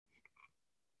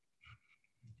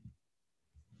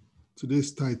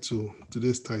Today's title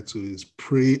is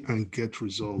Pray and Get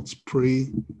Results.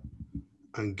 Pray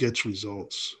and get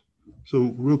results.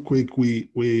 So real quick,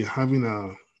 we're having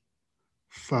a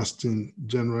fasting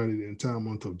January, the entire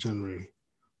month of January.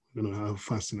 We're going to have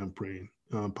fasting and praying.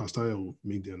 Pastor I will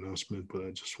make the announcement, but I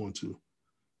just want to,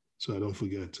 so I don't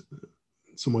forget.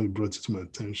 Somebody brought it to my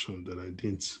attention that I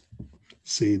didn't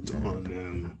say it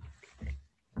on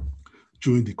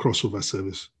during the crossover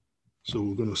service. So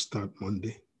we're going to start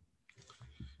Monday.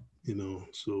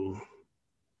 So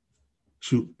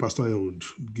Pastor I would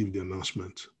give the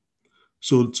announcement.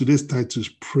 So today's title is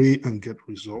Pray and Get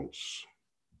Results.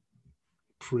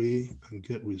 Pray and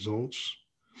get results.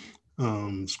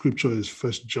 Scripture is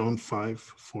 1 John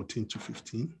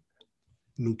 5:14-15,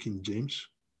 New King James.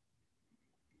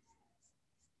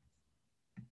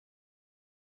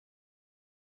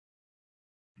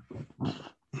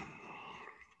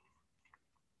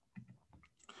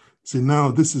 See,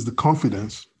 now this is the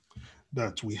confidence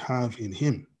that we have in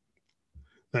him,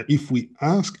 that if we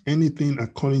ask anything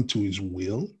according to his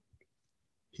will,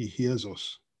 he hears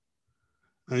us.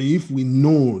 And if we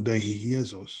know that he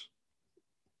hears us,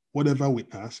 whatever we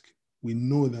ask, we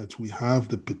know that we have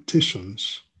the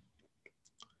petitions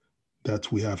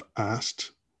that we have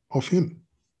asked of him.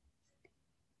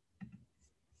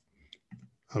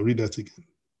 I'll read that again.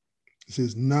 It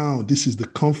says, now this is the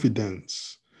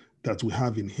confidence that we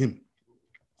have in him,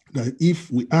 that if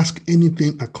we ask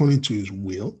anything according to his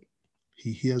will,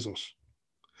 he hears us.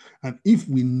 And if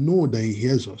we know that he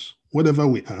hears us, whatever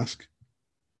we ask,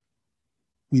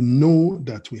 we know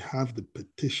that we have the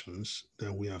petitions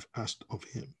that we have asked of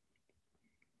him.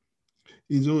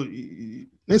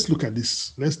 Let's look at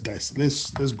this. Let's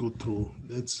go through.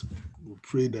 We'll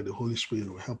pray that the Holy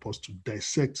Spirit will help us to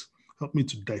dissect, help me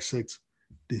to dissect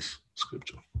this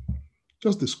scripture.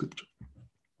 Just the scripture.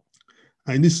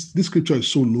 And this scripture is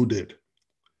so loaded,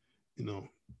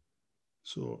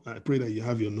 So I pray that you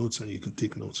have your notes and you can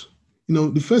take notes.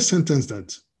 The first sentence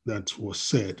that was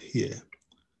said here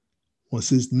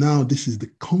says, now this is the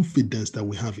confidence that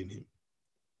we have in him.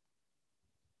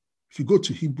 If you go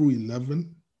to Hebrew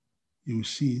 11, you will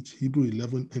see it, Hebrew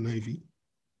 11 NIV.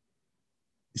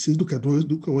 It says, look at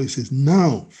what it says.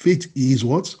 Now, faith is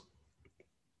what?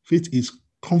 Faith is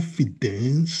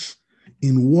confidence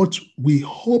in what we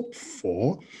hope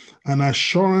for, and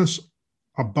assurance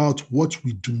about what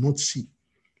we do not see.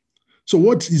 So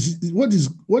what is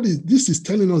this is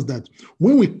telling us that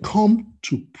when we come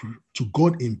to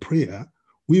God in prayer,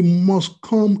 we must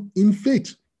come in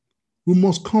faith. We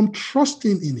must come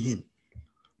trusting in him,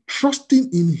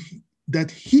 trusting in that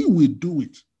he will do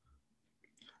it,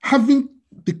 having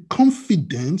the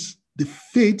confidence, the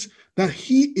faith that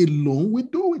he alone will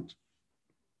do it.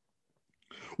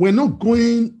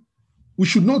 We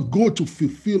should not go to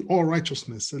fulfill all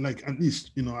righteousness. Like, at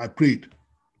least, I prayed.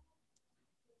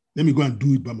 Let me go and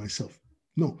do it by myself.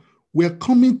 No, we're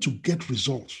coming to get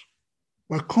results.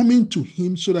 We're coming to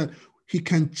him so that he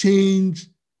can change,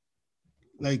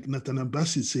 like Nathaniel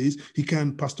Bassett says,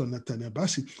 Pastor Nathaniel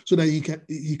Bassett, so that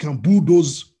he can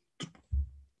bulldoze,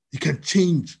 he can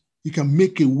change, he can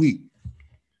make a way.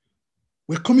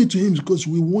 We're coming to him because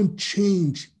we want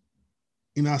change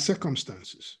in our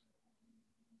circumstances.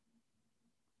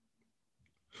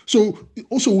 So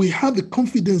also we have the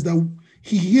confidence that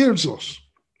he hears us.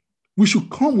 We should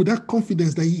come with that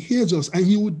confidence that he hears us and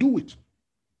he will do it.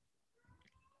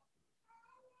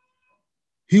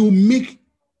 He will make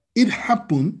it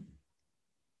happen,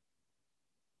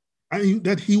 and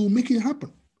that he will make it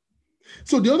happen.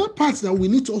 So the other part that we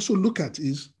need to also look at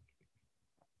is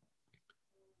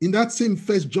in that same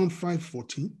 1 John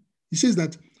 5:14, he says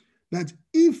that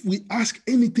if we ask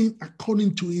anything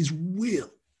according to his will,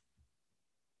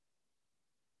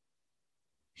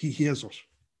 he hears us.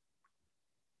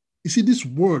 You see, this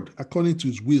word, according to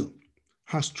his will,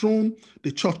 has thrown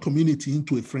the church community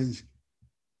into a frenzy.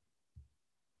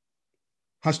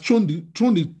 Has thrown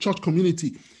the church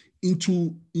community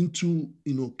into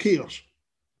chaos.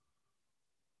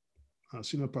 Our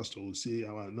senior pastor will say,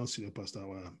 our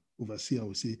overseer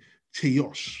will say,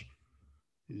 chaos.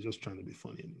 He's just trying to be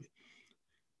funny anyway.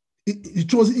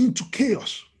 It was into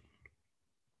chaos.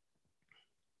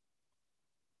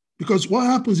 Because what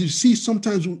happens, you see,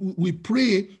 sometimes we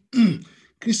pray,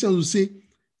 Christians will say,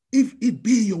 if it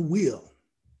be your will.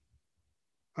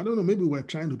 I don't know, maybe we're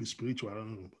trying to be spiritual, I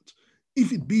don't know. But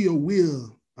if it be your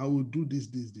will, I will do this.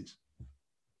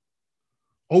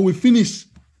 Or we finish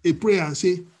a prayer and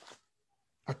say,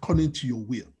 according to your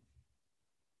will.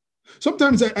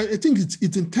 Sometimes I think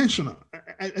it's intentional.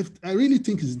 I really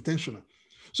think it's intentional.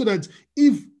 So that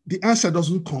if the answer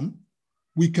doesn't come,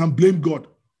 we can blame God.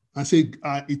 and say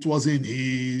it wasn't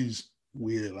his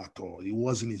will at all. It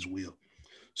wasn't his will.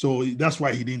 So that's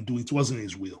why he didn't do it. It wasn't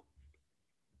his will.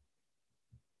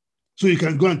 So you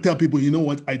can go and tell people, you know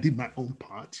what, I did my own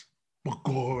part, but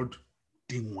God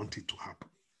didn't want it to happen.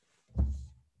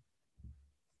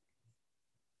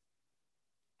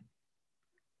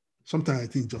 Sometimes I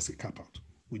think just a cap out.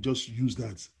 We just use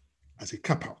that as a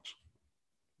cap out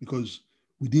because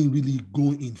we didn't really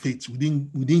go in faith. We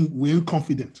weren't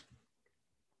confident.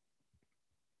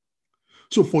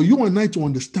 So for you and I to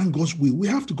understand God's will, we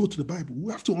have to go to the Bible.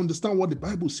 We have to understand what the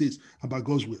Bible says about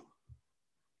God's will.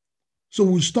 So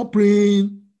we stop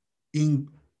praying in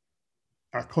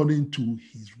according to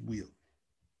his will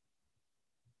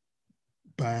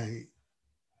by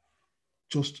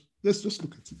let's just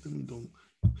look at it. Let me don't.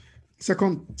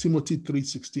 2 Timothy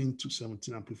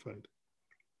 3:16-17 Amplified.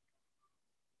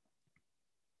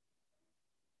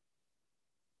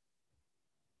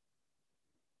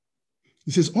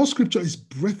 It says, all scripture is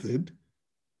breathed,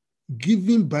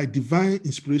 given by divine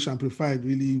inspiration. Amplified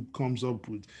really comes up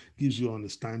with, gives you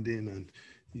understanding, and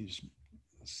is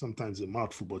sometimes a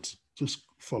mouthful, but just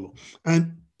follow.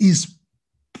 And is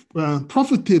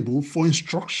profitable for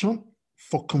instruction,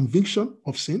 for conviction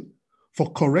of sin,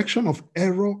 for correction of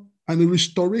error, and a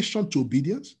restoration to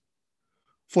obedience,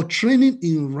 for training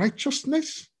in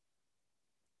righteousness.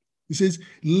 It says,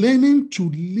 learning to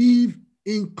live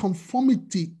in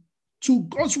conformity to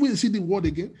God's will. See the word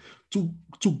again, to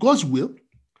God's will,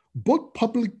 both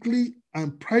publicly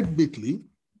and privately,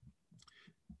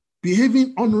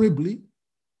 behaving honorably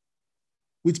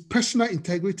with personal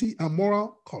integrity and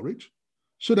moral courage,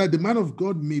 so that the man of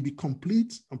God may be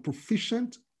complete and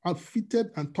proficient,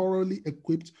 outfitted and thoroughly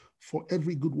equipped for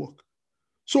every good work.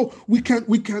 So we can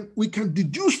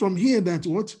deduce from here that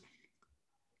what?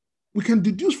 We can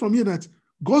deduce from here that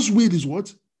God's will is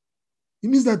what? It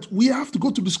means that we have to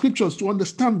go to the scriptures to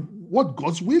understand what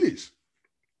God's will is.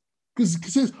 Because it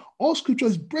says all scripture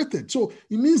is breathed. So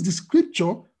it means the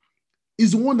scripture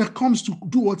is the one that comes to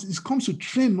do what? It comes to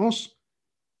train us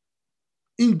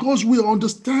in God's will,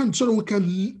 understand, so that we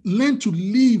can learn to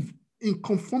live in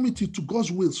conformity to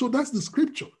God's will. So that's the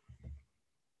scripture.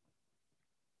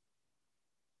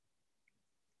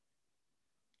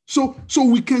 So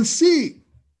we can see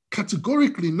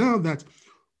categorically now that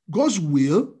God's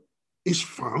will is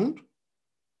found.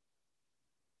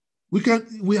 We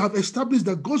have established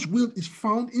that God's will is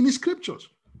found in the scriptures,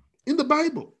 in the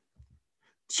Bible.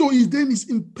 So it's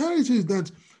imperative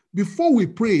that before we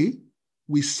pray,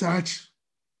 we search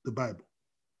the Bible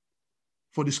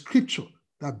for the scripture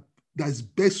that is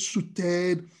best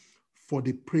suited for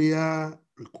the prayer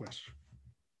request.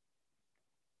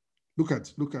 Look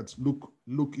at Luke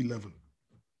 11.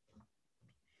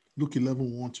 Luke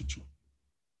 11, 1-2.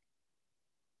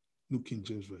 New King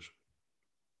James Version.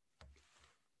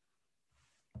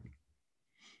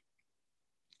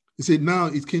 He said, now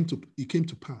it came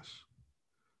to pass,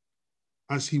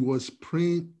 as he was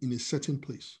praying in a certain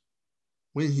place,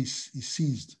 when he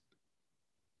seized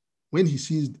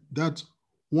that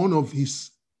one of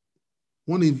his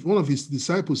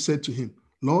disciples said to him,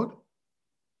 Lord,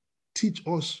 teach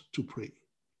us to pray,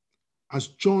 as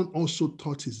John also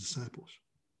taught his disciples.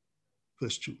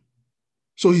 Verse 2.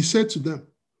 So he said to them,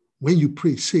 when you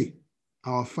pray, say,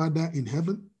 our Father in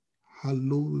heaven,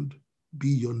 hallowed be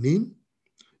your name.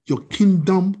 Your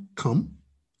kingdom come,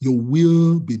 your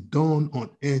will be done on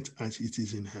earth as it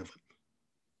is in heaven.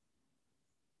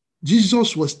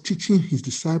 Jesus was teaching his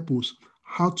disciples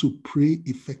how to pray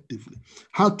effectively,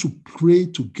 how to pray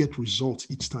to get results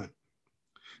each time.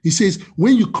 He says,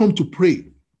 when you come to pray,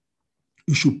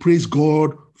 you should praise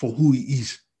God for who he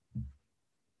is.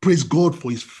 Praise God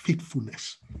for his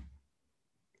faithfulness.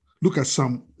 Look at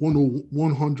Psalm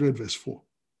 100, verse 4.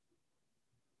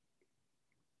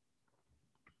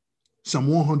 Psalm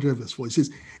 100, verse 4. It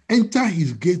says, enter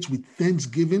his gates with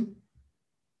thanksgiving,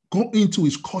 go into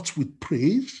his courts with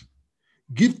praise,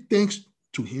 give thanks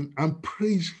to him and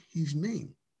praise his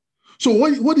name. So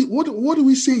what are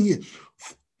we saying here?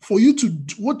 For you to,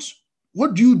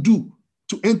 what do you do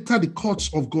to enter the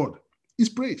courts of God? Is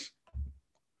praise.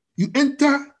 You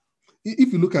enter,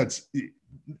 if you look at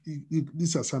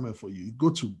this assignment for you,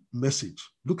 go to message.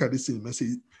 Look at this in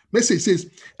message. Message says,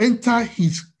 enter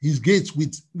his gates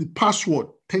with the password,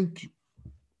 thank you.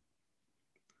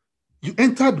 You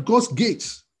entered God's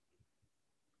gates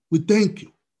with thank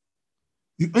you.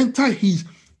 You enter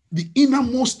the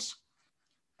innermost,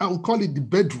 I will call it the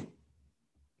bedroom,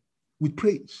 with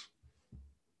praise.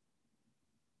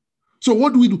 So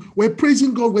what do we do? We're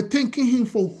praising God. We're thanking him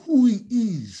for who he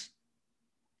is.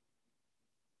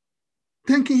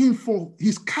 Thanking him for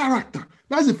his character.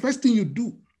 That's the first thing you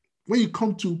do. when you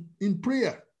come to in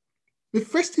prayer, the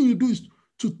first thing you do is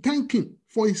to thank him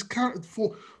for his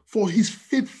for his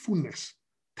faithfulness.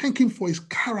 Thank him for his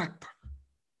character.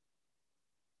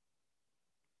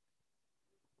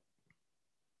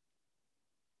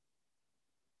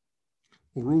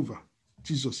 Moreover,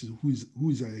 Jesus, who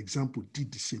is our example,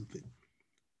 did the same thing.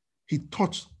 He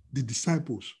taught the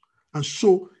disciples, and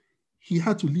so he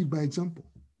had to lead by example.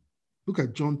 Look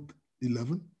at John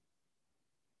 11,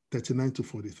 39 to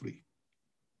 43.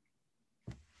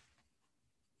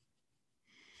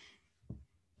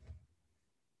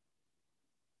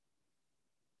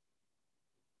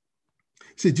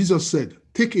 See, Jesus said,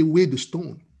 take away the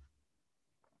stone.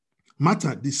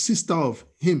 Martha, the sister of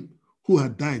him who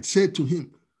had died, said to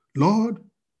him, Lord,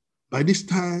 by this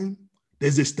time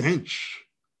there's a stench,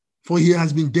 for he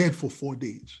has been dead for 4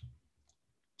 days.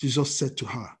 Jesus said to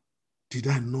her, did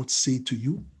I not say to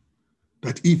you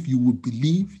that if you would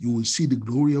believe, you will see the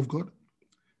glory of God?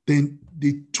 Then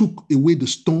they took away the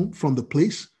stone from the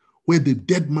place where the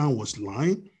dead man was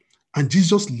lying, and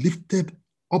Jesus lifted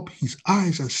up his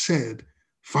eyes and said,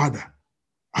 Father,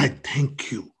 I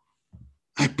thank you.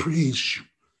 I praise you,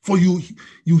 for you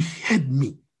heard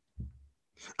me.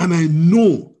 And I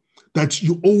know that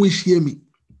you always hear me.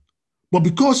 But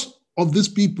because of these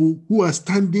people who are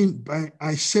standing by,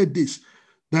 I said this,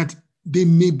 that they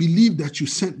may believe that you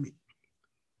sent me.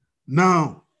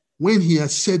 Now, when he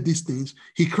had said these things,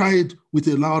 he cried with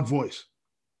a loud voice,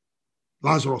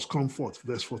 Lazarus, come forth,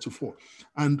 verse 44.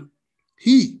 And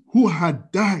he who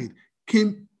had died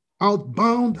came out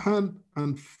bound hand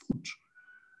and foot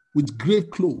with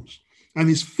grave clothes, and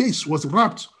his face was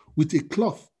wrapped with a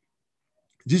cloth.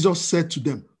 Jesus said to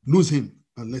them, loose him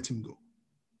and let him go.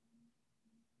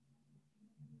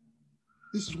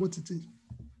 This is what it is.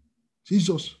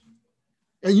 Jesus.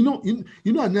 And you know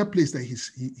another place that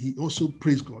he also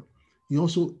praised God. He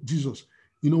also, Jesus,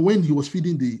 when he was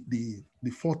feeding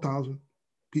the 4,000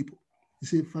 people, he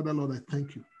said, Father, Lord, I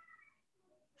thank you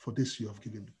for this you have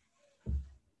given me.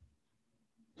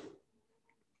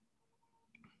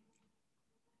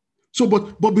 So,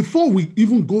 but before we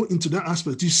even go into that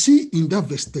aspect, you see in that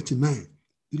verse 39,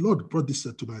 the Lord brought this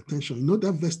to my attention. You know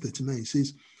that verse 39, it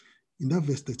says, in that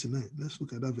verse 39, let's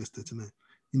look at that verse 39.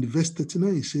 In the verse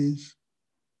 39, it says,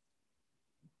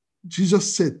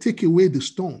 Jesus said, take away the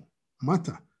stone.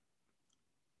 Martha,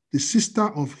 the sister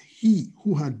of he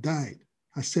who had died,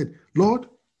 has said, Lord,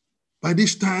 by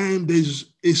this time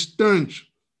there's a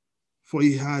stench, for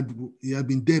he had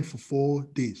been dead for 4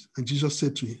 days. And Jesus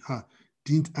said to her,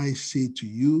 didn't I say to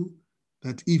you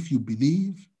that if you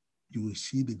believe, you will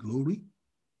see the glory?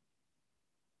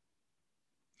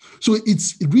 So it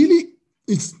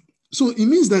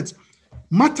means that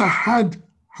Martha had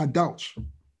her doubts.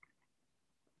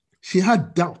 She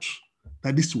had doubts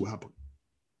that this will happen.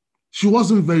 She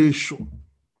wasn't very sure.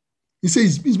 He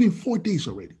says it's been 4 days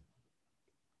already.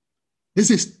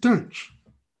 There's a stench.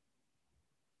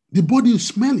 The body is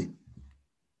smelling.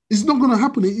 It's not going to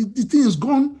happen. The thing is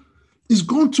gone. It's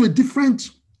gone to a different,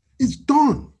 it's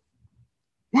done.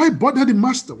 Why bother the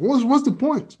master? What's the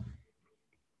point?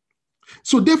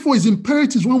 So therefore, it's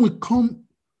imperative when we come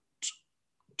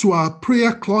to our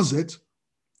prayer closet,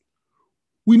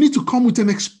 we need to come with an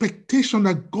expectation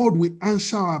that God will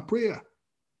answer our prayer.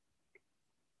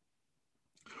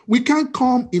 We can't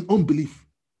come in unbelief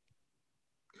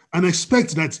and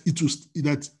expect that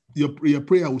your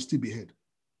prayer will still be heard.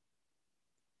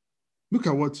 Look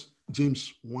at what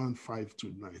James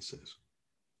 1:5-9 says.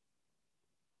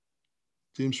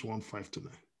 James 1:5-9.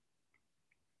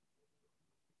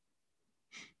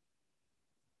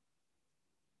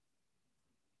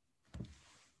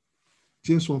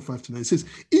 James 1:5-9 says,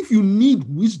 if you need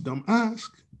wisdom,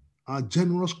 ask our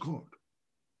generous God,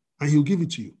 and he'll give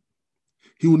it to you.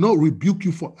 He will not rebuke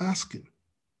you for asking.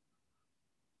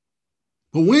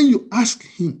 But when you ask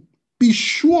him, be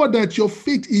sure that your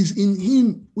faith is in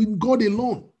him, with God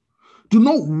alone. Do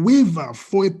not waver,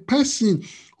 for a person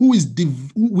who is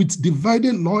with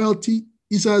divided loyalty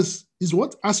is as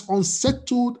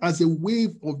unsettled as a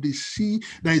wave of the sea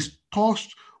that is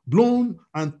blown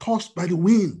and tossed by the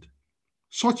wind.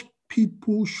 Such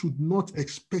people should not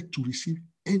expect to receive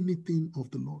anything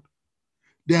of the Lord.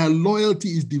 Their loyalty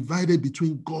is divided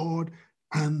between God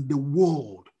and the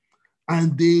world,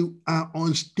 and they are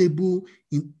unstable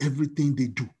in everything they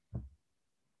do.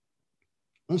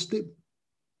 Unstable.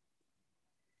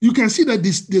 You can see that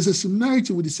there's a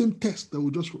similarity with the same text that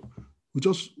we just 1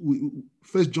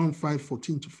 John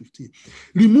 5:14-15.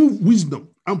 Remove wisdom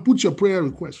and put your prayer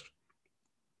request.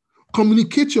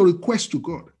 Communicate your request to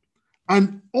God,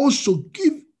 and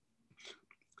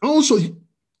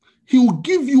he will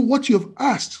give you what you have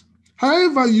asked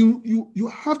However,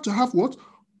 you have to have what?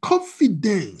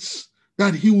 Confidence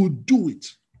that he will do it.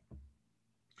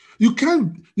 You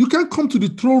can't come to the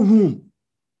throne room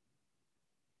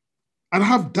and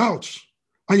have doubts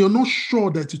and you're not sure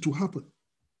that it will happen.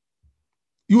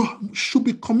 You should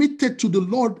be committed to the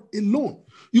Lord alone.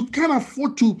 You can't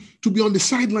afford to be on the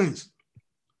sidelines.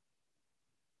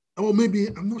 Or maybe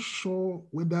I'm not sure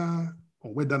whether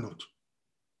or whether not.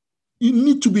 You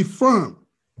need to be firm.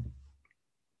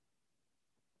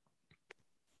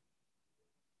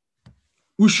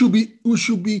 We should be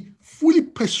fully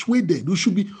persuaded. We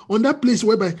should be on that place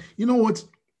whereby, you know what?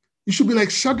 You should be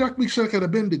like Shadrach, Meshach, and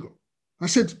Abednego. I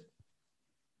said,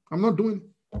 I'm not doing it.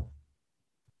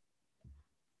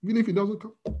 Even if it doesn't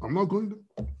come, I'm not going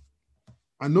there.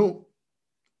 I know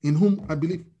in whom I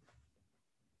believe.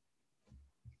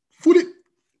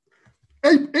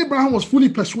 Abraham was fully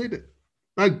persuaded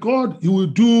that God, he will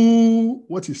do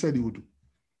what he said he would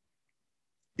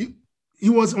do. He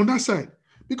was on that side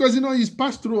because, he's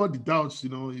passed through all the doubts, he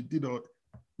did all.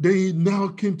 Then he now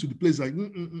came to the place like,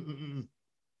 no.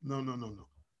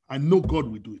 I know God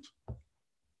will do it.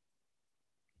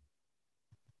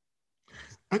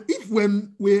 And if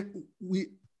when we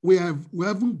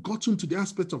haven't gotten to the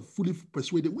aspect of fully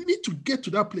persuaded, we need to get to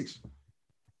that place.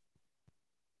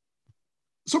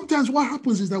 Sometimes what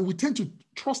happens is that we tend to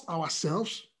trust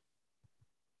ourselves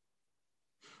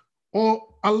or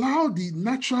allow the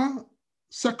natural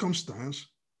circumstance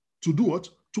to do what?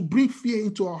 To bring fear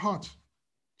into our heart,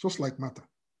 just like Martha.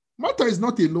 Martha is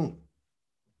not alone.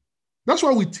 That's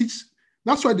why we teach.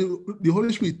 That's why the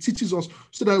Holy Spirit teaches us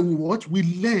so that we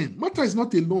learn. Martha is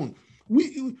not alone.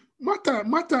 We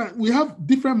have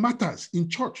different matters in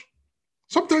church.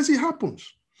 Sometimes it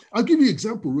happens. I'll give you an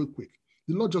example real quick.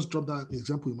 The Lord just dropped that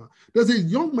example in my. There's a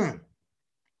young man.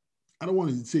 I don't want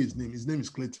to say his name. His name is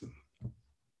Clinton.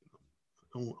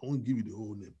 I won't give you the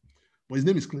whole name, but his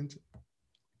name is Clinton.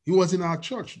 He was in our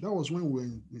church. That was when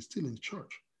we were still in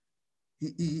church.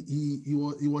 He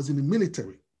was in the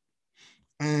military.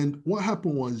 And what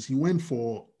happened was he went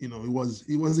for, he was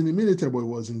in the military, but he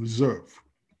was in reserve.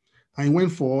 And he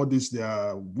went for all this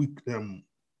week,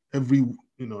 every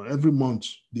month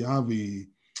they have a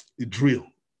drill.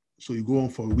 So you go on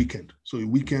for a weekend. So a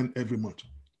weekend every month.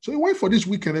 So he went for this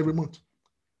weekend every month.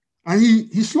 And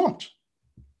he slumped.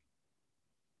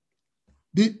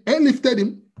 They airlifted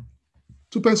him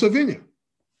to Pennsylvania.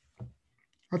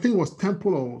 I think it was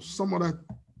Temple or some other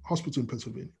hospital in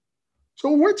Pennsylvania. So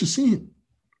we went to see him.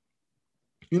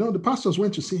 The pastors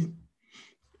went to see him.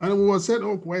 And we said,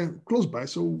 oh, we're close by.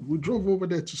 So we drove over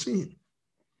there to see him.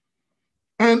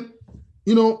 And,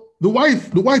 the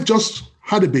wife just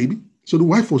had a baby. So the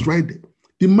wife was right there.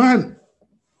 The man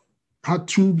had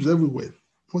tubes everywhere.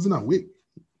 He wasn't awake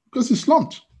because he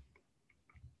slumped.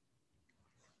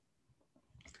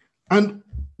 And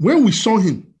when we saw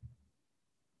him,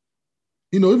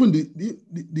 even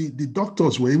the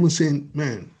doctors were even saying,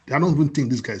 man, I don't even think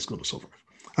this guy is going to survive.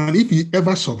 And if he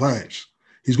ever survives,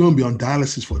 he's going to be on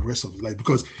dialysis for the rest of his life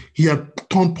because he had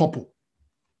turned purple.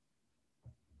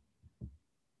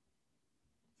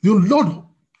 The Lord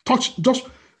touched, just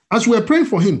as we were praying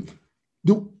for him,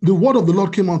 the word of the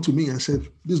Lord came on to me and said,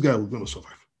 this guy is going to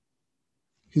survive.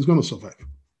 He's going to survive.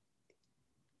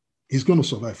 He's going to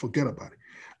survive. Forget about it.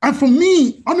 And for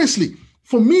me, honestly,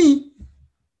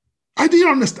 I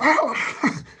didn't understand.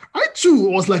 I too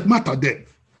was like Martha then.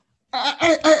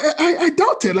 I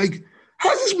doubted, like,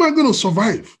 how is this man going to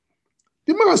survive?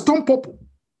 The man has turned purple.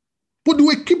 But they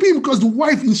were keeping him because the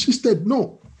wife insisted,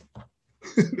 no.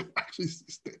 The wife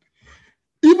insisted.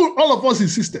 Even all of us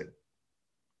insisted.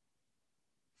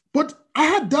 But I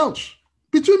had doubts.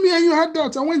 Between me and you, I had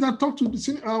doubts. I went and talked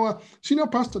to our senior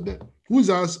pastor there, who is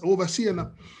our overseer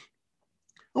now.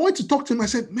 I went to talk to him. I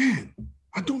said, man,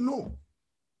 I don't know.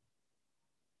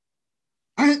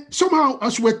 And somehow,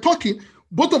 as we're talking,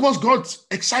 both of us got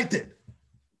excited.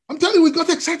 I'm telling you, we got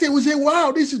excited. We said,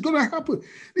 wow, this is going to happen.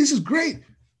 This is great.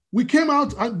 We came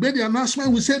out and made the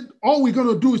announcement. We said, all we're going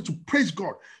to do is to praise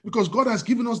God because God has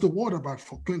given us the word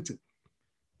for Clinton.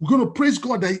 We're going to praise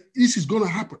God that this is going to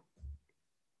happen.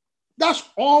 That's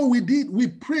all we did. We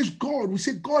praised God. We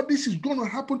said, God, this is going to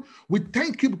happen. We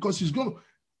thank you because he's going to.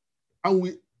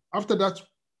 And after that,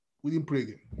 we didn't pray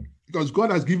again because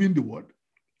God has given the word,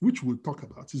 which we'll talk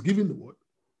about. He's given the word.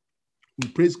 We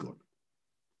praise God.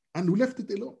 And we left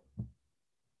it alone.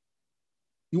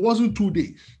 It wasn't 2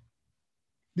 days.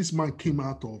 This man came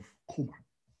out of coma.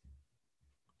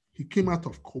 He came out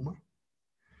of coma.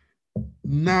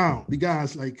 Now, the guy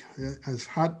has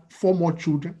had 4 more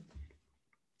children.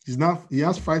 He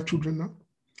has 5 children now.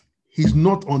 He's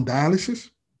not on dialysis.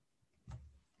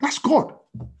 That's God.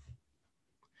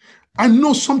 I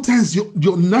know sometimes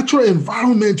your natural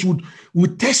environment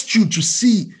would test you to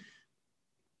see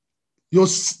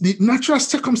the natural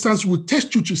circumstance will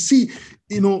test you to see,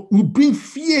 will bring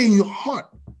fear in your heart.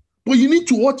 But you need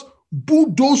to what?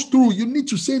 Bulldoze through. You need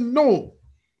to say no.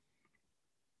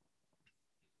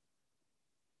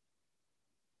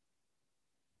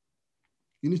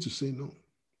 You need to say no.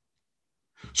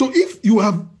 So if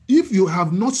you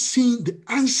have not seen the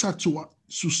answer to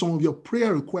some of your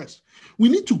prayer requests, we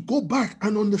need to go back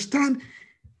and understand,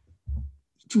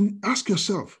 to ask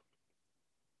yourself,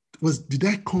 did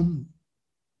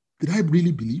I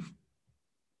really believe?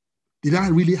 Did I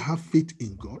really have faith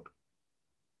in God?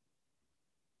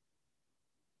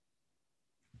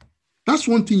 That's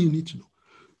one thing you need to know.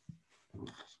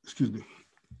 Excuse me.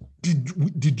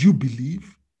 Did you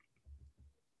believe?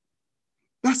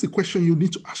 That's the question you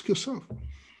need to ask yourself.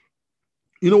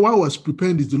 While I was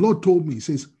preparing this, the Lord told me,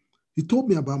 He told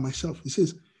me about myself. He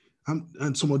says,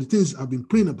 and some of the things I've been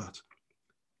praying about.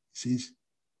 He says,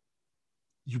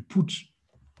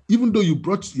 even though you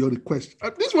brought your request,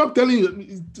 this is what I'm telling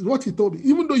you, what He told me,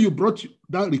 even though you brought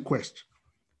that request,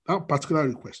 that particular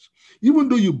request, even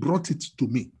though you brought it to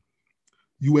me,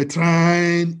 you were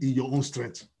trying in your own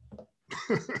strength.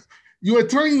 You were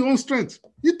trying your own strength.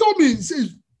 He told me, He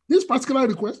says, this particular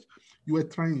request, you were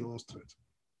trying your own strength.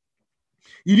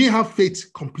 You didn't have faith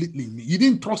completely in me. You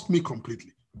didn't trust me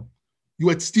completely. You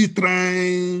were still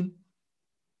trying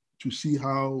to see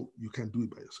how you can do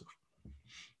it by yourself.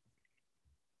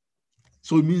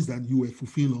 So it means that you were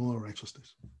fulfilling all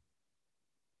righteousness.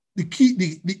 The key,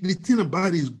 the thing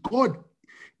about it is God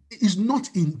is not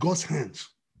in God's hands.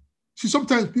 See,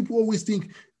 sometimes people always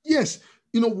think, yes,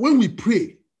 when we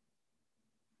pray,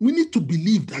 we need to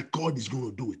believe that God is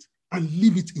going to do it and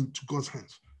leave it into God's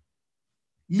hands.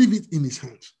 Leave it in His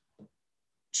hands.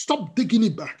 Stop taking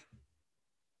it back.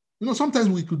 Sometimes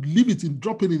we could leave it and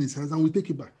drop it in His hands and we take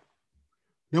it back.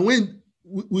 Then when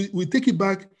we take it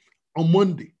back on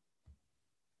Monday,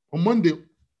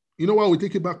 why we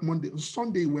take it back Monday? On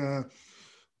Sunday, we're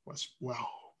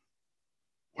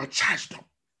charged up.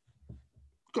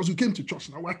 Because we came to church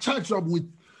now. We're charged up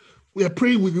we are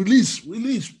praying with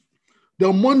release.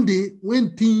 Then Monday,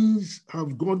 when things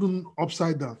have gone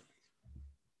upside down,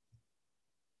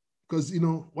 because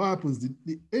what happens,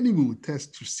 the enemy will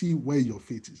test to see where your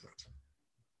faith is at.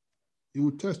 He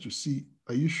will test to see,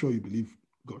 are you sure you believe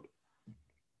God?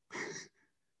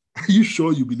 Are you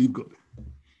sure you believe God?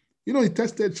 He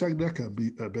tested Shadrach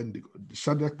and Abednego.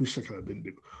 Shadrach, Meshach, and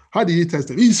Abednego. How did he test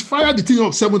them? He's fired the thing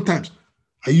up 7 times.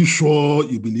 Are you sure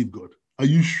you believe God? Are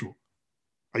you sure?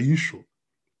 Are you sure?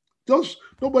 Just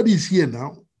nobody is here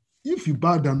now. If you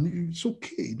bow down, it's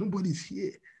okay. Nobody's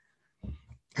here.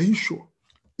 Are you sure?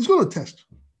 He's going to test.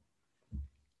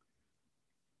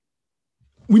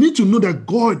 We need to know that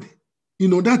God,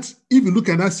 that if you look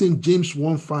at that same James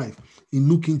 1:5 in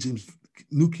New King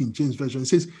James Version, it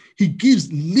says, He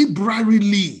gives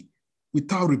liberally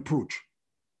without reproach.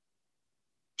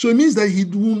 So it means that He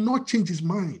will not change His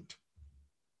mind.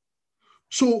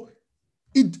 So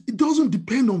it doesn't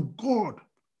depend on God.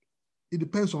 It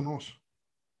depends on us.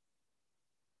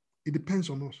 It depends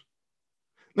on us.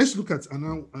 Let's look at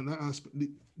another aspect.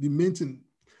 The main thing.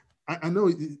 I know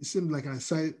it seemed like I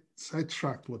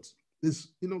sidetracked, but this,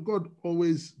 God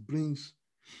always brings.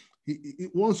 He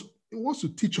wants to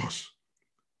teach us.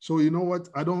 So you know what?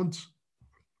 I don't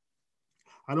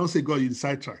say, God, you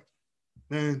sidetracked.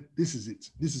 Man, this is it.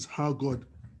 This is how God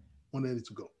wanted it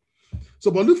to go.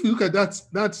 So, but if you look at that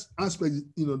aspect,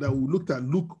 that we looked at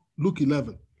Luke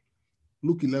 11.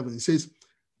 Luke 11, it says,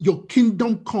 your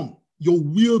kingdom come, your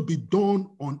will be done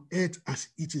on earth as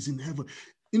it is in heaven.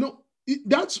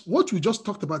 That's what we just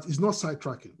talked about is not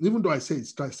sidetracking. Even though I say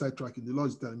it's sidetracking, the Lord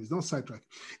is telling me it's not sidetracking.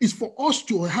 It's for us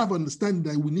to have understanding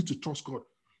that we need to trust God,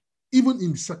 even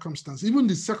in circumstance. Even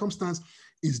the circumstance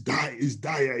is dire,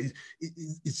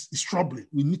 it's troubling.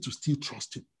 We need to still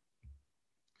trust Him.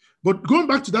 But going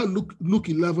back to that Luke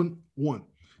 11:1,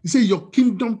 He says, your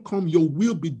kingdom come, your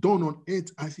will be done on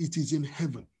earth as it is in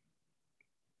heaven.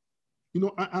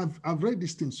 I've read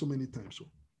this thing so many times. So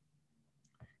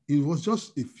it was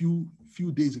just a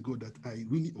few days ago that I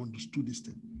really understood this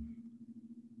thing.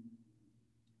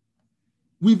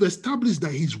 We've established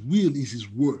that His will is His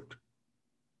word.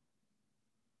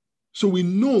 So we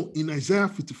know in Isaiah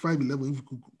 55:11, if we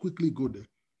could quickly go there.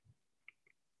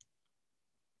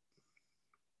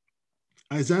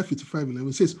 Isaiah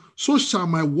 55:11 says, so shall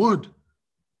my word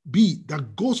be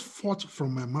that goes forth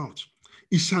from my mouth.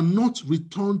 It shall not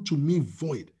return to me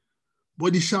void,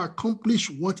 but it shall accomplish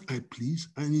what I please,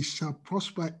 and it shall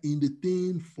prosper in the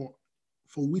thing for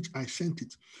for which I sent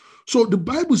it. So the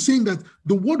Bible is saying that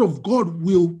the word of God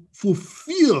will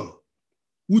fulfill,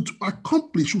 will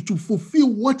accomplish, to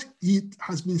fulfill what it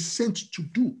has been sent to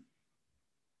do.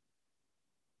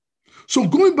 So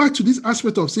going back to this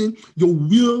aspect of saying your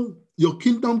will, your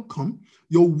kingdom come,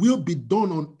 your will be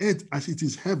done on earth as it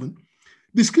is heaven,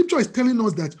 the scripture is telling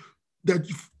us that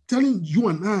telling you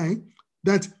and I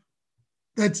that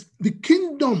the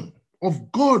kingdom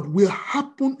of God will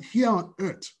happen here on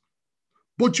earth.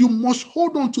 But you must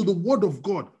hold on to the word of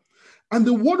God. And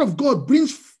the word of God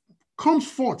comes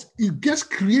forth. It gets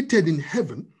created in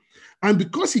heaven. And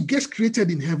because it gets created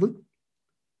in heaven,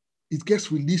 it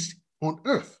gets released on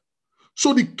earth.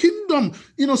 So the kingdom,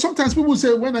 sometimes people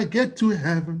say, when I get to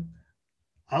heaven,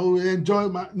 I will enjoy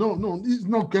my... No, it's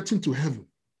not getting to heaven.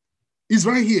 It's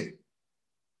right here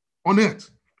on earth.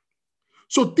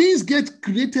 So things get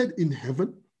created in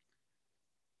heaven.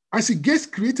 As it gets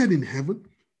created in heaven,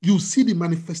 you see the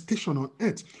manifestation on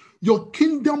earth. Your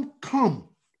kingdom come.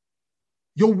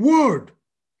 Your word,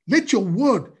 let your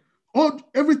word,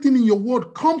 everything in your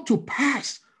word come to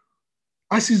pass.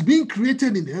 As it's being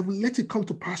created in heaven, let it come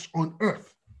to pass on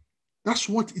earth. That's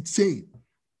what it's saying.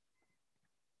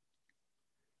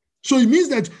 So it means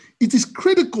that it is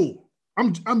critical.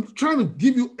 I'm trying to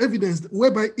give you evidence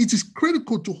whereby it is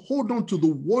critical to hold on to the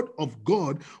word of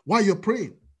God while you're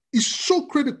praying. It's so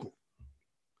critical.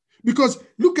 Because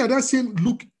look at that same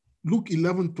Luke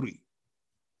 11:3.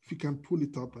 If you can pull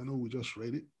it up, I know we just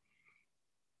read it.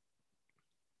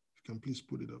 If you can please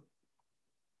put it up.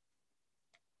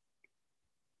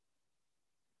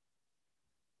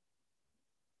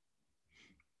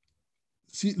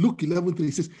 See, Luke 11:3,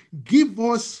 it says, give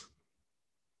us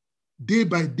day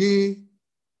by day.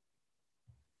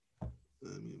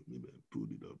 Maybe I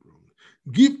pulled it up wrong.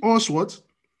 Give us what?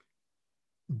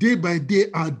 Day by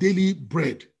day our daily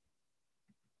bread.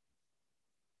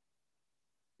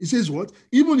 It says what?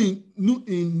 Even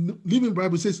in Living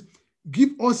Bible, it says, give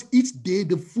us each day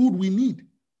the food we need.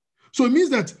 So it means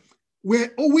that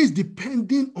we're always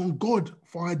depending on God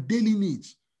for our daily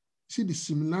needs. See, the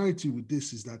similarity with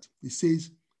this is that it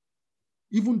says,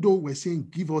 even though we're saying,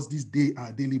 give us this day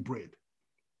our daily bread,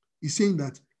 it's saying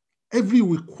that every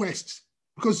request,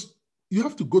 because you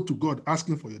have to go to God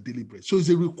asking for your daily bread. So it's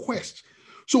a request.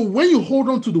 So when you hold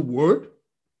on to the word,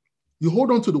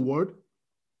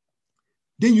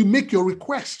 then you make your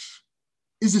requests.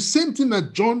 It's the same thing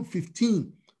that John 1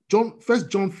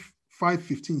 John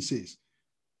 5:15 says.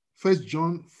 1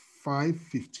 John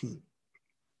 5:15.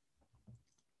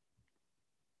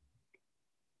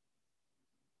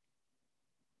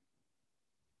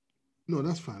 No,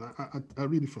 that's fine. I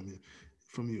read it from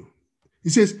you. It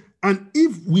says, and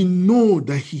if we know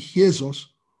that he hears us,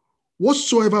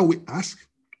 whatsoever we ask,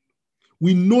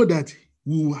 we know that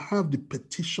we will have the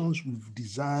petitions we've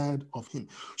desired of him.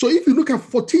 So if you look at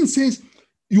 14, says,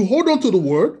 you hold on to the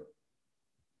word,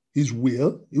 his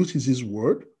will, which is his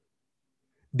word.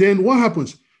 Then what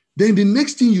happens? Then the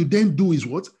next thing you then do is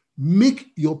what?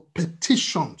 Make your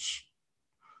petitions.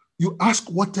 You ask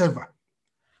whatever.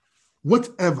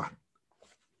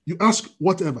 You ask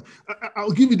whatever.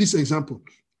 I'll give you this example.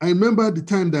 I remember the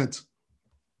time,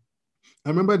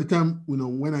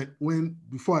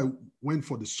 before I went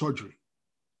for the surgery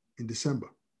in December.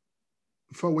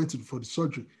 Before I went for the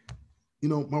surgery,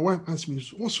 my wife asked me,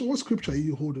 what scripture are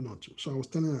you holding on to? So I was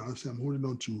telling her, I'm holding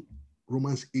on to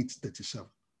Romans 8:37.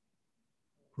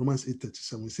 Romans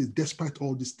 8:37. It says, despite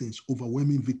all these things,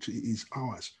 overwhelming victory is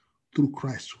ours through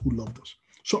Christ who loved us.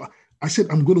 So I said,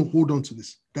 I'm going to hold on to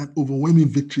this. That overwhelming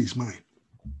victory is mine.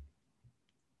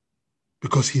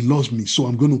 Because he loves me. So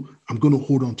I'm going to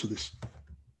hold on to this.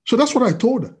 So that's what I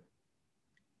told her.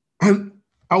 And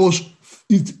I was,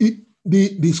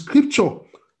 the scripture,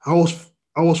 I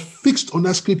was fixed on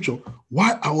that scripture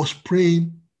while I was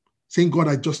praying, saying, God,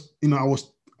 I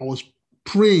was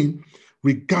praying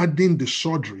regarding the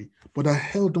surgery, but I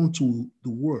held on to the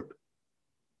word.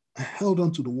 I held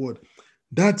on to the word.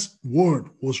 That word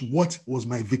was what was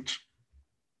my victory.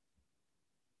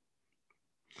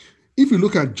 If you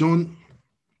look at John,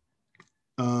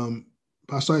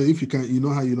 Pastor, if you can, you know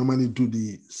how you normally do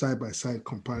the side-by-side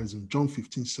comparison, John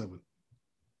 15:7.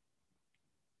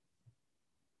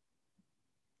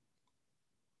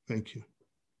 Thank you.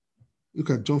 Look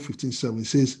at John 15:7. It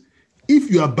says,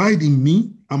 if you abide in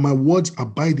me and my words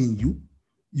abide in you,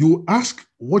 you will ask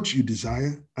what you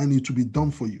desire and it will be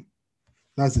done for you.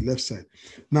 That's the left side.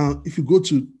 Now, if you go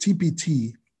to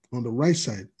TPT on the right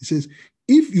side, it says,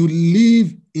 if you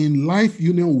live in life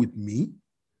union with me,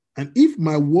 and if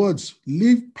my words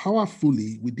live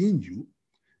powerfully within you,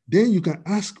 then you can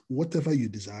ask whatever you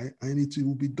desire and it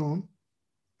will be done.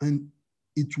 And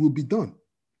it will be done.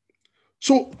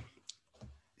 So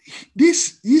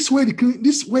this way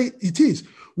it is.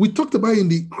 We talked about in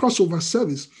the crossover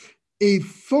service, a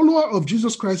follower of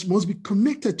Jesus Christ must be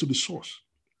connected to the source.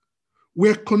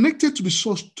 We're connected to the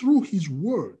source through his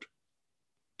word.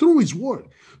 Through his word.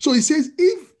 So he says,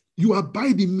 if you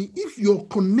abide in me, if you're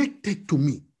connected to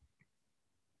me,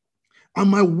 and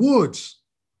my words,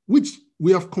 which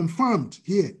we have confirmed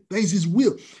here, that is his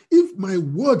will. If my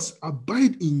words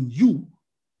abide in you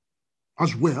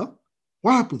as well,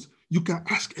 what happens? You can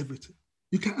ask everything.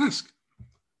 You can ask.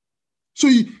 So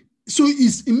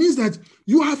it means that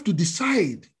you have to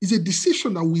decide. It's a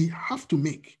decision that we have to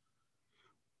make.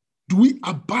 Do we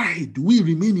abide? Do we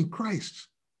remain in Christ?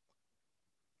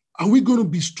 Are we going to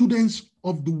be students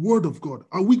of the word of God?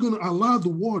 Are we going to allow the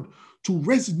word to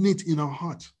resonate in our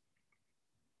hearts?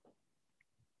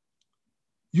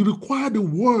 You require the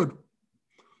word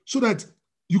so that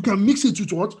you can mix it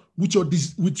with what? With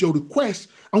your request.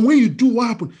 And when you do, what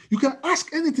happens? You can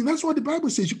ask anything. That's what the Bible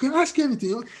says. You can ask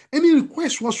anything, any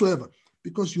request whatsoever,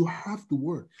 because you have the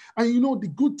word. And the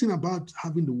good thing about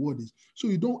having the word is, so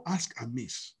you don't ask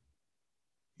amiss.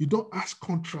 You don't ask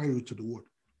contrary to the word.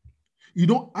 You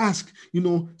don't ask,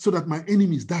 so that my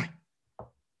enemies die.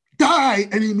 Die,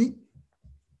 enemy.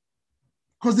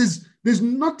 Because there's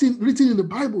nothing written in the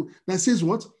Bible that says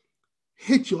what?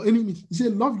 Hate your enemies. It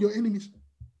says love your enemies.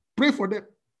 Pray for them.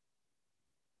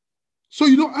 So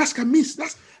you don't ask amiss.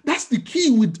 That's the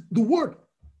key with the word.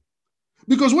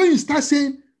 Because when you start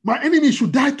saying, my enemy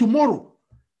should die tomorrow,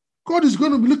 God is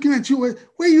going to be looking at you.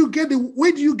 Where do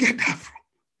you get that from?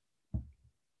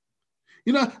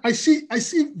 I see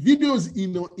videos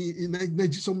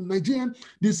in some Nigerian,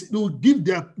 they'll give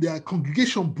their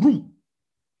congregation broom.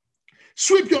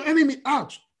 Sweep your enemy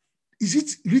out. Is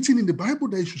it written in the Bible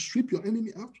that you should sweep your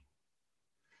enemy out?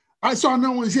 I saw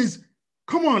another one. It says,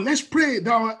 come on, let's pray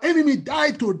that our enemy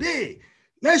die today.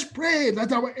 Let's pray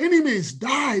that our enemies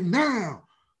die now.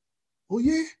 Oh,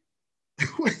 yeah?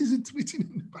 Why is it written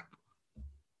in the Bible?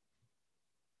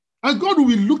 And God will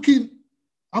be looking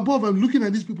above and looking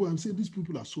at these people and saying, these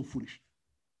people are so foolish.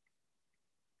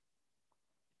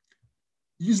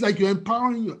 It's like you're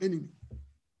empowering your enemy.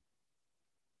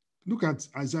 Look at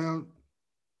Isaiah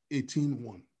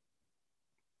 18:1.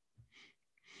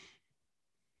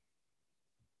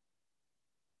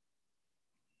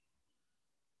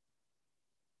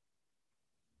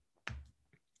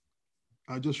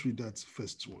 I'll just read that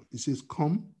first one. It says,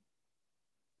 come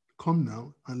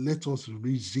now, and let us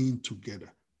reason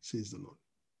together, says the Lord.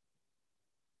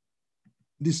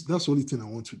 That's the only thing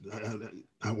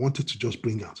I wanted to just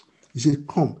bring out. He said,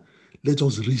 come, let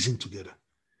us reason together.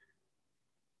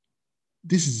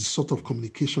 This is the sort of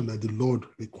communication that the Lord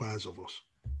requires of us.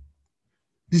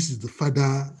 This is the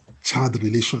father-child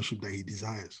relationship that he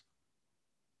desires.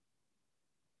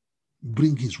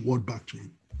 Bring his word back to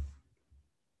him.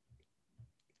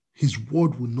 His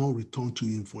word will not return to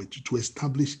him for it to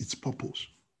establish its purpose.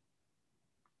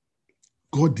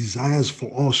 God desires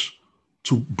for us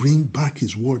to bring back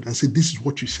his word and say, this is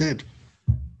what you said.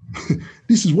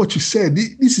 This is what you said.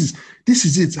 This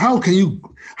is it. How can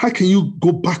you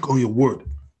go back on your word?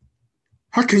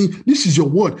 This is your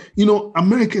word.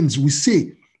 Americans, we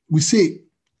say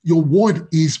your word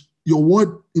is your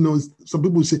word. Some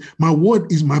people say, my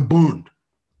word is my bond.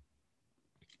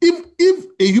 If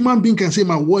a human being can say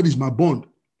my word is my bond,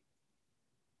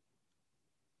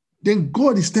 then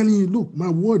God is telling you, look, my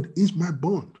word is my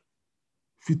bond.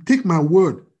 If you take my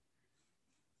word,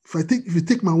 if you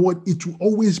take my word, it will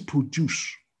always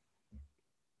produce.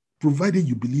 Provided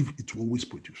you believe it will always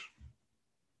produce.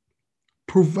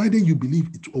 Provided you believe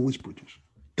it will always produce.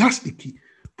 That's the key.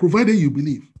 Provided you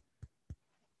believe.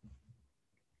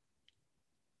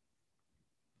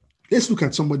 Let's look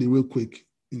at somebody real quick,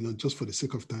 just for the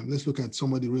sake of time. Let's look at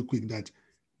somebody real quick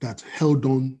that held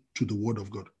on to the word of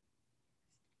God.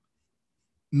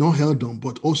 Not held on,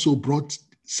 but also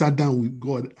sat down with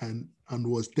God and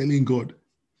was telling God,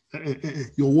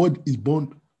 your word is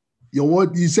bond. Your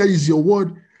word, he said, is your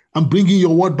word. I'm bringing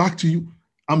your word back to you.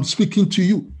 I'm speaking to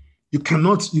you. You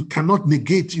cannot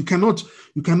negate. You cannot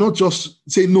just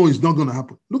say, no, it's not going to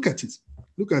happen. Look at it.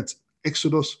 Look at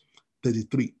Exodus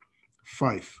 33,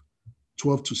 5,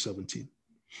 12 to 17.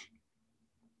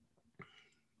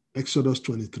 Exodus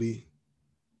 23,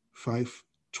 5,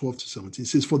 12 to 17. It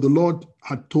says, for the Lord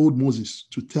had told Moses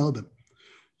to tell them,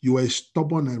 you are a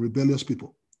stubborn and rebellious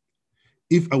people.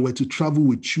 If I were to travel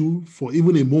with you for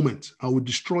even a moment, I would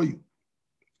destroy you.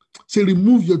 Say,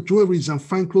 remove your jewelries and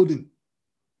fine clothing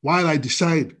while I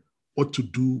decide what to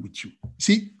do with you.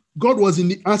 See, God was in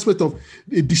the aspect of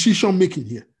a decision making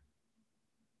here.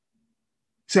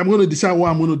 Say, I'm going to decide what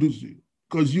I'm going to do to you.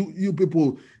 Because you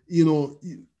people,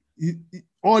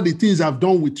 all the things I've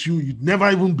done with you, you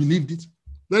never even believed it.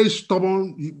 Very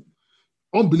stubborn,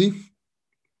 unbelief.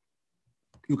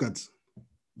 Look at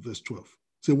verse 12.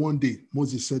 Say, one day,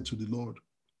 Moses said to the Lord,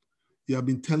 you have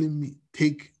been telling me,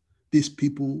 take these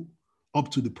people up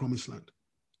to the promised land.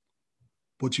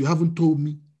 But you haven't told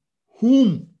me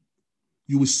whom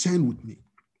you will send with me.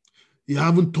 You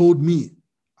haven't told me,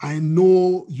 I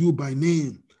know you by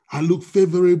name. I look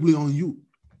favorably on you.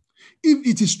 If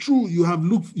it is true you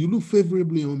look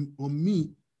favorably on me,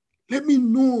 let me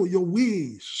know your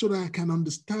ways so that I can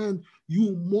understand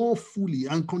you more fully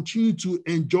and continue to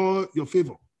enjoy your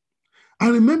favor.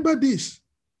 And remember this.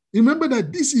 Remember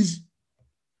that this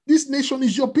nation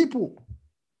is your people.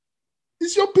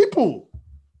 It's your people.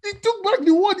 He took back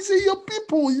the word. He said, your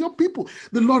people, your people.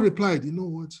 The Lord replied, you know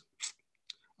what?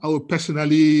 I will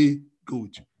personally go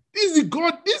with you. This is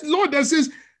God, this Lord that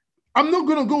says, I'm not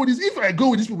going to go with this. If I go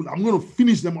with these people, I'm going to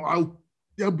finish them or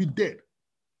they'll be dead.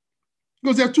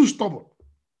 Because they're too stubborn.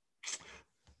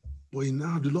 But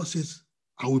now the Lord says,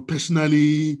 I will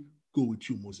personally go with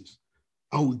you, Moses.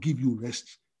 I will give you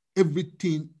rest.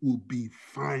 Everything will be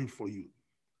fine for you.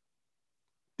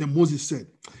 Then Moses said,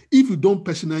 if you don't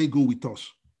personally go with us,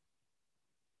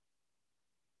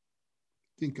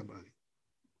 think about it.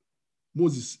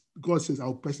 Moses, God says, I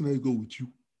will personally go with you.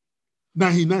 Now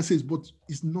he says, but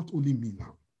it's not only me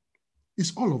now.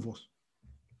 It's all of us.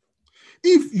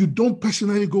 If you don't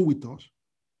personally go with us,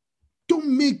 don't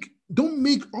make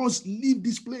us leave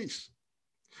this place.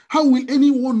 How will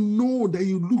anyone know that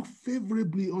you look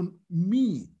favorably on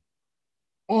me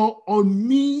or on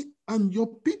me and your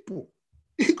people?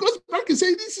 He goes back and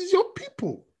says, this is your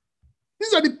people.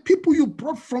 These are the people you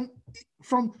brought from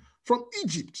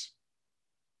Egypt.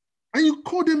 And you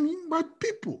call them my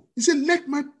people. He said, let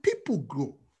my people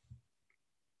go.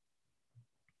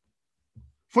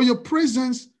 For your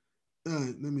presence,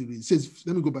 let me read. It says,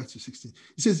 let me go back to 16.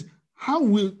 It says, how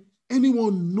will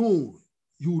anyone know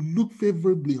you look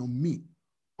favorably on me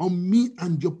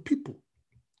and your people,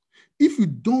 if you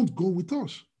don't go with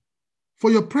us?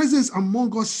 For your presence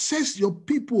among us sets your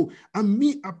people and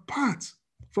me apart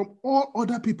from all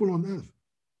other people on earth.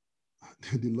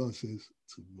 And the Lord says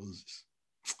to Moses,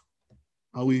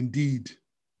 I will indeed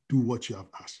do what you have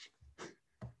asked,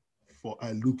 for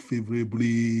I look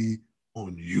favorably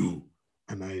on you,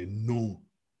 and I know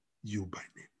you by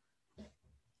name.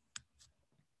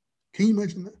 Can you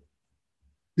imagine that?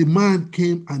 The man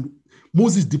came and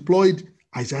Moses deployed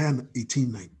Isaiah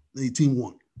 18:1.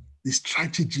 The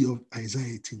strategy of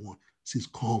Isaiah 18:1 says,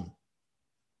 come.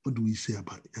 What do we say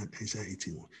about Isaiah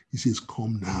 18:1? He says,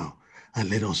 come now and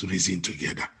let us reason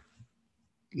together.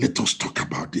 Let us talk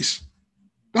about this.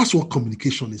 That's what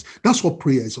communication is. That's what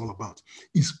prayer is all about.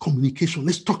 It's communication.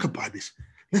 Let's talk about this.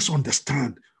 Let's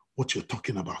understand what you're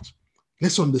talking about.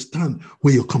 Let's understand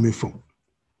where you're coming from.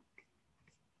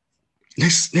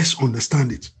 Let's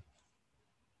understand it.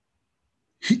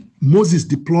 Moses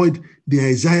deployed the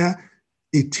Isaiah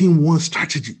 18:1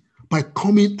 strategy by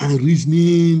coming and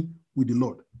reasoning with the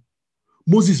Lord.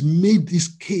 Moses made his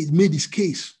case,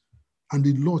 and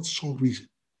the Lord saw reason.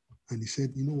 And he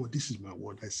said, you know what, this is my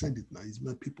word. I said it now. It's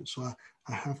my people. So I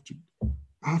have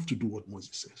to do what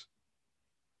Moses says.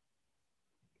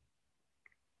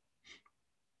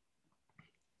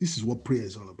 This is what prayer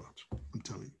is all about. I'm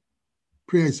telling you.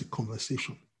 Prayer is a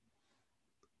conversation.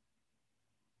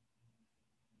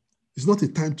 It's not a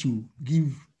time to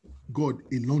give God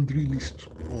a laundry list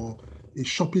or a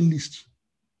shopping list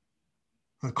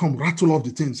and come rattle off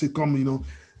the things. Say, come,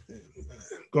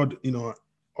 God,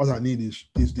 all I need is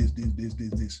this.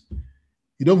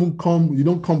 You don't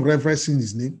come reverencing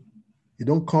his name. You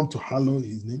don't come to hallow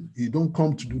his name. You don't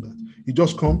come to do that. You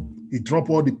just come, you drop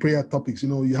all the prayer topics.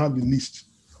 You have a list.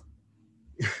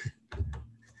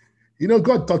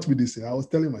 God taught me this. I was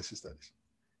telling my sister this.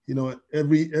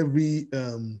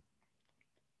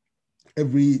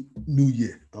 Every new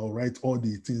year, I'll write all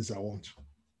the things I want.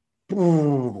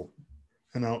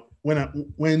 And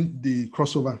when the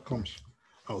crossover comes,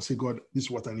 I'll say, God, this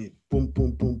is what I need. Boom,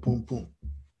 boom, boom, boom, boom.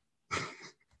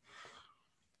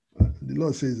 The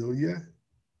Lord says, oh, yeah,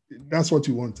 that's what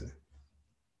you wanted.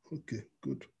 Okay,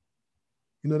 good.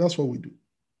 That's what we do.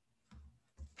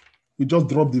 We just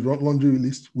drop the laundry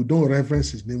list. We don't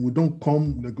reverence his name. We don't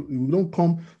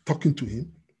come talking to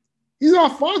him. He's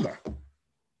our Father.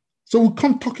 So we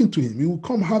come talking to him. We will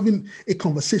come having a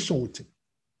conversation with him.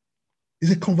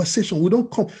 It's a conversation. We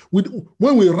don't come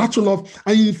when we rattle off.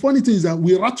 And the funny thing is that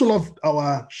we rattle off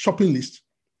our shopping list,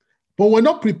 but we're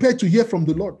not prepared to hear from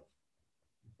the Lord.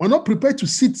 We're not prepared to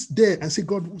sit there and say,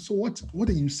 God, so what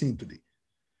are you saying today?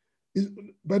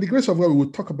 By the grace of God, we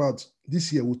will talk about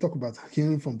this year. We'll talk about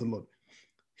hearing from the Lord,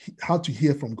 how to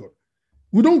hear from God.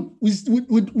 We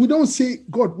don't say,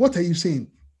 God, what are you saying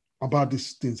about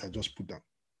these things I just put down?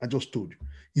 I just told you.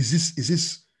 Is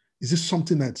this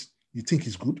something that you think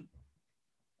is good?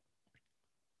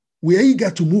 We are eager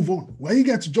to move on. We are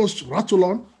eager to just rattle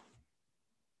on.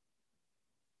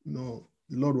 No,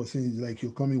 the Lord was saying, like,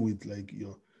 you're coming with, like, he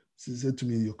said to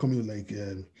me, you're coming like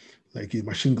a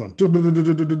machine gun. And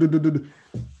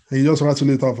you just rattle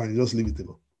it off and you just leave it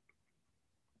alone.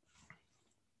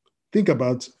 Think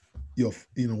about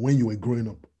when you were growing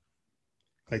up.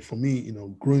 Like for me,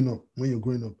 growing up, when you're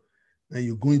growing up, and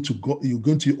you're going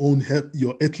to own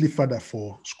your earthly father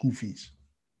for school fees.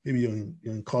 Maybe you're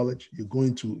in college, you're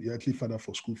going to your earthly father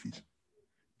for school fees.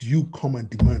 Do you come and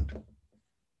demand,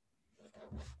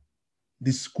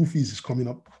 this school fees is coming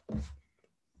up,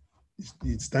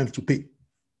 it's time to pay?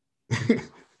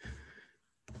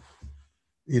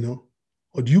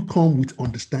 Or do you come with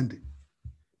understanding?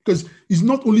 Because it's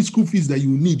not only school fees that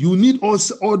you need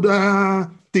also other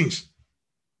things.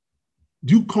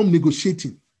 Do you come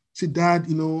negotiating? Say, Dad,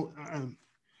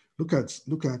 look at,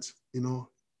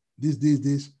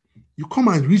 this. You come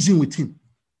and reason with him.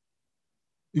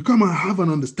 You come and have an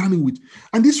understanding with,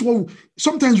 and this is what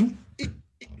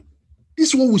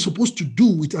we're supposed to do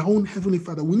with our own Heavenly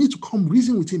Father. We need to come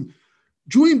reason with him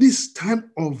during this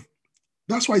time of,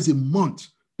 that's why it's a month.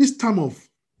 This time of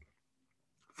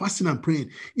fasting and praying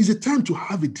is a time to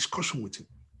have a discussion with him,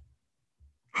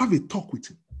 have a talk with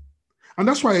him. And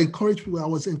that's why I encourage people. There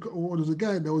was a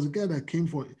guy that came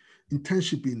for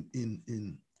internship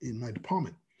in my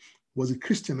department. Was a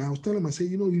Christian. I was telling him, I said,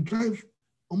 you drive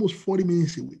almost 40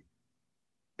 minutes away.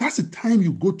 That's the time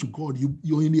you go to God.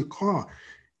 You're in your car.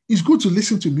 It's good to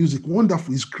listen to music.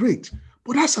 Wonderful. It's great.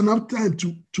 But that's enough time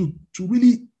to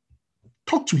really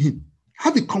talk to him.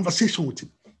 Have a conversation with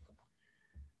him.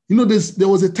 There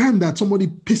was a time that somebody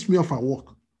pissed me off at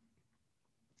work.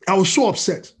 I was so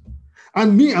upset.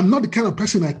 And me, I'm not the kind of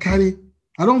person I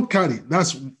don't carry.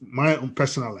 That's my own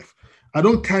personal life. I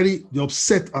don't carry the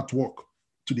upset at work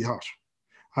to the house.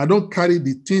 I don't carry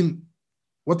the thing,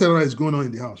 whatever is going on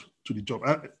in the house, to the job.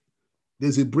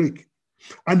 There's a break.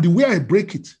 And the way I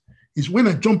break it is when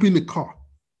I jump in the car,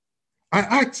 I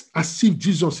act as if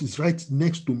Jesus is right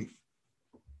next to me.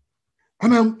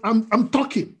 And I'm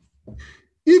talking.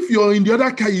 If you're in the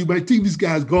other car, you might think this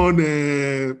guy has gone,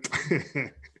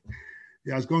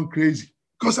 he has gone crazy.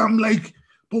 Because I'm like,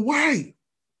 but why?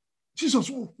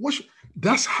 Jesus,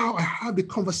 that's how I have the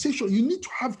conversation. You need to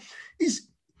have,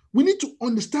 we need to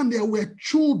understand that we're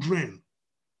children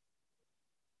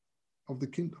of the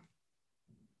kingdom.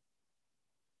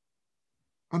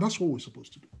 And that's what we're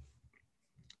supposed to do.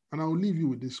 And I will leave you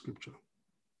with this scripture.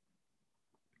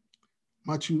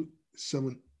 Matthew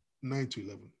 7,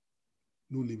 9-11.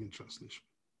 New Living Translation.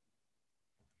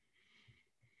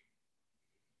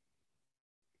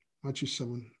 Matthew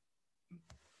 7,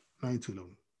 9-11. It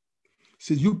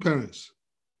says, you parents,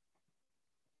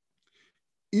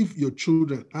 if your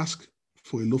children ask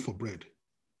for a loaf of bread,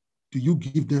 do you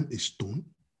give them a stone?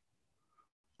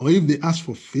 Or if they ask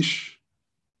for fish,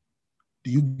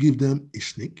 do you give them a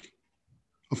snake?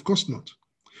 Of course not.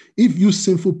 If you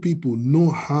sinful people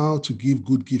know how to give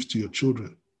good gifts to your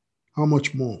children, how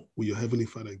much more will your Heavenly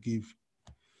Father give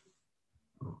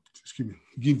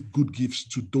good gifts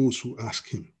to those who ask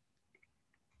him?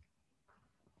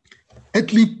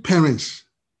 Earthly parents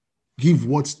give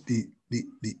what they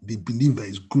believe that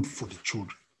is good for the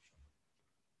children.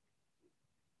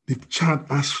 The child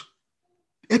asks,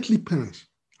 earthly parents,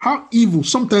 how evil,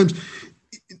 sometimes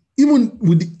even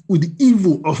with the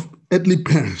evil of earthly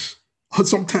parents, or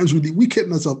sometimes with the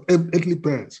wickedness of earthly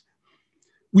parents,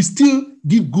 we still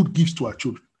give good gifts to our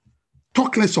children.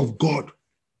 Talk less of God.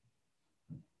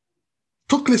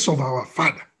 Talk less of our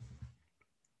Father.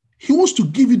 He wants to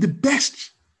give you the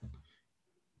best.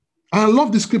 I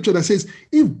love the scripture that says,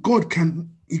 if God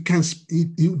he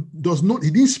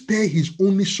didn't spare his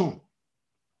only son,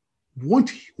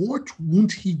 what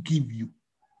won't he give you?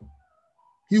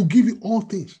 He'll give you all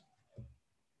things.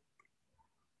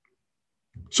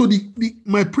 So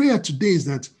my prayer today is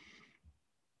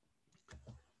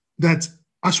that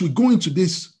as we go into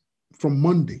this from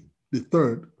Monday, the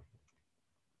 3rd,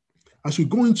 as we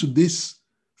go into this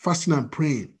fasting and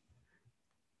praying,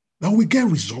 that we get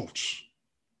results.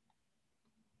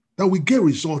 That we get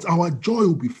results. Our joy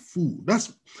will be full.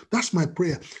 That's my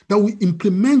prayer. That we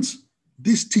implement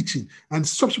this teaching and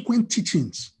subsequent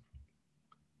teachings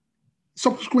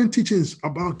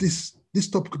about this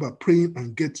topic about pray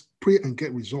and get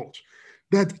results.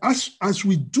 That as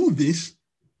we do this,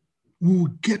 we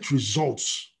will get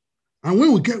results. And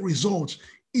when we get results,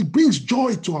 it brings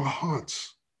joy to our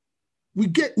hearts. We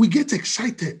get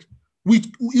excited. We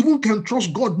even can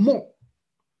trust God more.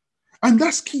 And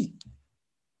that's key.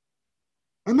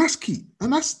 And that's key.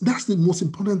 And that's the most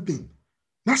important thing.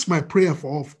 That's my prayer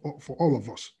for all of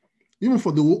us. Even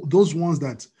for those ones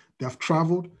that they have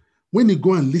traveled, when you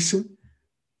go and listen,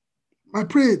 I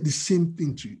pray the same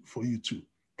thing for you too,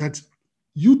 that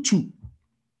you too,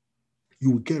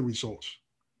 you will get results.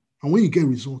 And when you get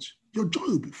results, your joy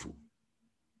will be full.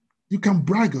 You can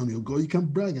brag on your God. You can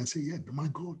brag and say, yeah, my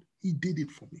God, he did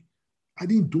it for me. I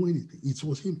didn't do anything. It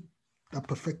was him that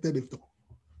perfected it all.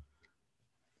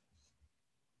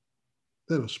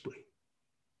 Let us pray.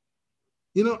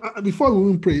 Before we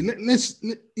even pray, let's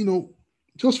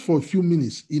just for a few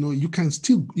minutes, you can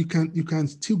still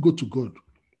go to God.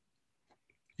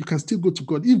 You can still go to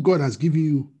God. If God has given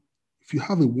you, if you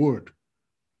have a word,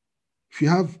 if you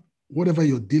have whatever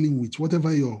you're dealing with,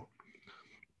 whatever you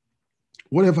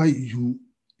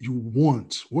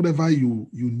want, whatever you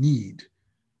need,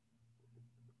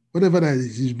 whatever that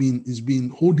is being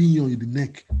holding you on the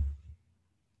neck,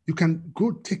 you can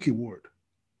go take a word.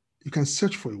 You can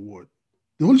search for a word.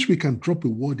 The Holy Spirit can drop a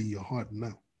word in your heart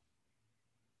now.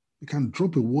 You can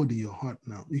drop a word in your heart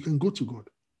now. You can go to God.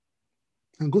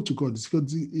 And go to God. It's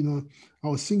because, I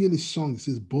was singing this song. It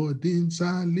says, burdens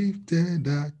are lifted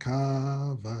at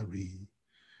Calvary.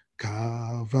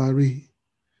 Calvary.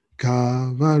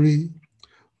 Calvary.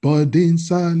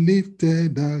 Burdens are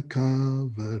lifted at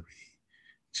Calvary.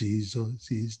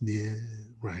 Jesus is near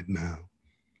right now.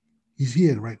 He's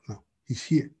here right now. He's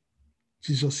here.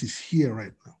 Jesus is here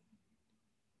right now.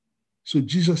 So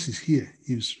Jesus is here.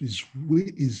 He's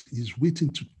waiting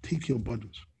to take your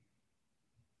burdens.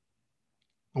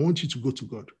 I want you to go to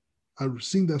God. I'll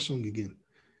sing that song again.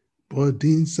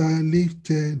 Burdens are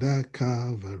lifted at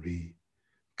Calvary,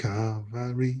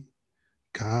 Calvary,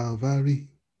 Calvary.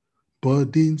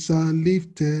 Burdens are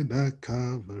lifted at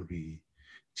Calvary.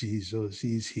 Jesus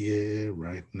is here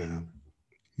right now.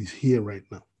 He's here right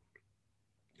now.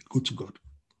 Go to God.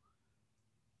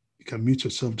 You can mute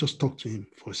yourself. Just talk to him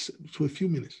for a few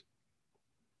minutes.